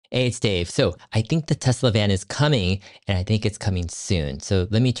Hey, it's Dave. So I think the Tesla van is coming, and I think it's coming soon. So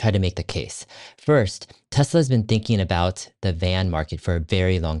let me try to make the case. First, Tesla's been thinking about the van market for a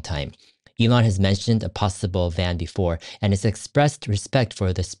very long time. Elon has mentioned a possible van before and has expressed respect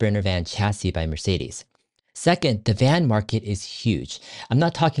for the Sprinter van chassis by Mercedes. Second, the van market is huge. I'm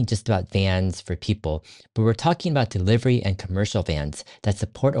not talking just about vans for people, but we're talking about delivery and commercial vans that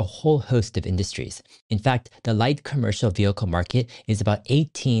support a whole host of industries. In fact, the light commercial vehicle market is about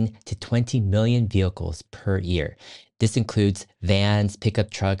 18 to 20 million vehicles per year. This includes vans,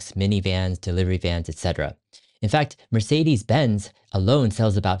 pickup trucks, minivans, delivery vans, etc. In fact, Mercedes-Benz alone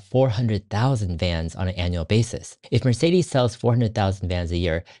sells about 400,000 vans on an annual basis. If Mercedes sells 400,000 vans a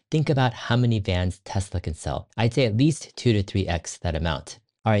year, think about how many vans Tesla can sell. I'd say at least 2 to 3x that amount.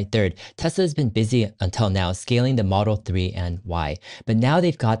 All right, third, Tesla has been busy until now scaling the Model 3 and Y, but now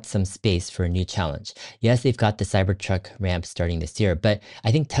they've got some space for a new challenge. Yes, they've got the Cybertruck ramp starting this year, but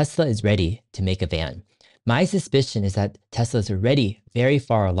I think Tesla is ready to make a van. My suspicion is that Tesla is already very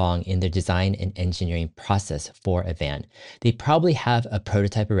far along in their design and engineering process for a van. They probably have a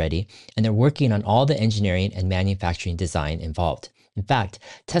prototype already, and they're working on all the engineering and manufacturing design involved. In fact,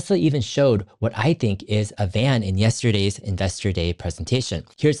 Tesla even showed what I think is a van in yesterday's Investor Day presentation.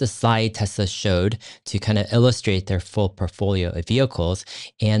 Here's a slide Tesla showed to kind of illustrate their full portfolio of vehicles.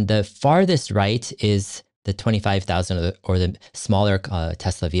 And the farthest right is the 25,000 or the smaller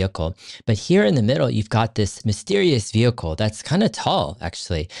Tesla vehicle. But here in the middle, you've got this mysterious vehicle that's kind of tall,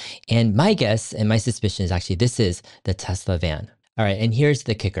 actually. And my guess and my suspicion is actually this is the Tesla van. All right, and here's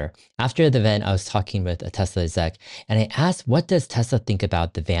the kicker. After the event, I was talking with a Tesla exec, and I asked, what does Tesla think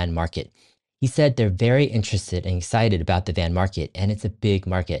about the van market? He said they're very interested and excited about the van market, and it's a big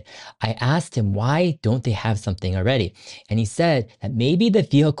market. I asked him, why don't they have something already? And he said that maybe the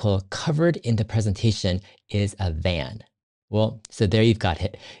vehicle covered in the presentation is a van. Well, so there you've got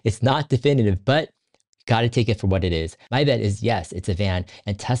it. It's not definitive, but got to take it for what it is. My bet is yes, it's a van,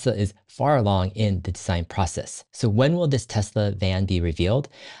 and Tesla is far along in the design process. So when will this Tesla van be revealed?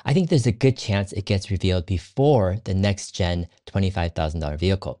 I think there's a good chance it gets revealed before the next gen $25,000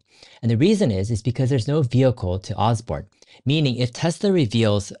 vehicle. And the reason is because there's no vehicle to Osborne. Meaning if Tesla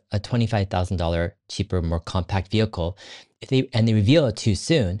reveals a $25,000 cheaper, more compact vehicle, and they reveal it too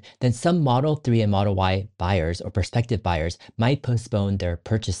soon, then some Model 3 and Model Y buyers or prospective buyers might postpone their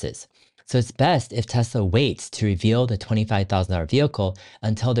purchases. So it's best if Tesla waits to reveal the $25,000 vehicle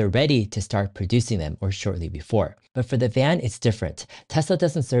until they're ready to start producing them or shortly before. But for the van, it's different. Tesla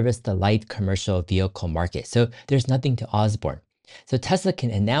doesn't service the light commercial vehicle market, so there's nothing to Osborne. So Tesla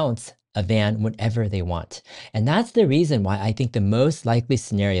can announce a van whenever they want. And that's the reason why I think the most likely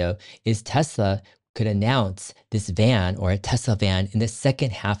scenario is Tesla could announce this van or a Tesla van in the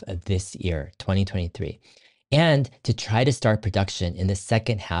second half of this year, 2023, and to try to start production in the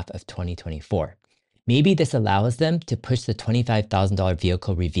second half of 2024. Maybe this allows them to push the $25,000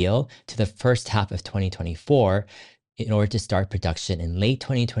 vehicle reveal to the first half of 2024 in order to start production in late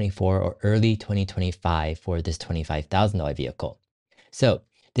 2024 or early 2025 for this $25,000 vehicle. So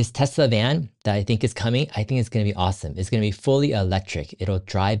this Tesla van that I think is coming, I think it's going to be awesome. It's going to be fully electric. It'll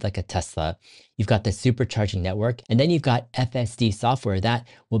drive like a Tesla. You've got the supercharging network, and then you've got FSD software that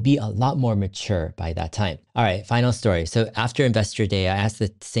will be a lot more mature by that time. All right, final story. So after Investor Day, I asked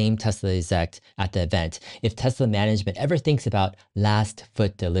the same Tesla exec at the event if Tesla management ever thinks about last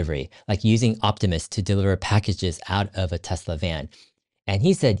foot delivery, like using Optimus to deliver packages out of a Tesla van. And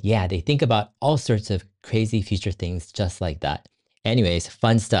he said, yeah, they think about all sorts of crazy future things just like that. Anyways,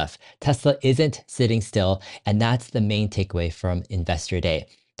 fun stuff. Tesla isn't sitting still, and that's the main takeaway from Investor Day.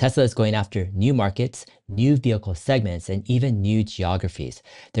 Tesla is going after new markets, new vehicle segments, and even new geographies.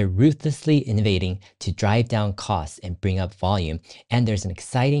 They're ruthlessly innovating to drive down costs and bring up volume, and there's an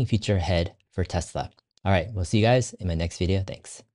exciting future ahead for Tesla. All right, we'll see you guys in my next video. Thanks.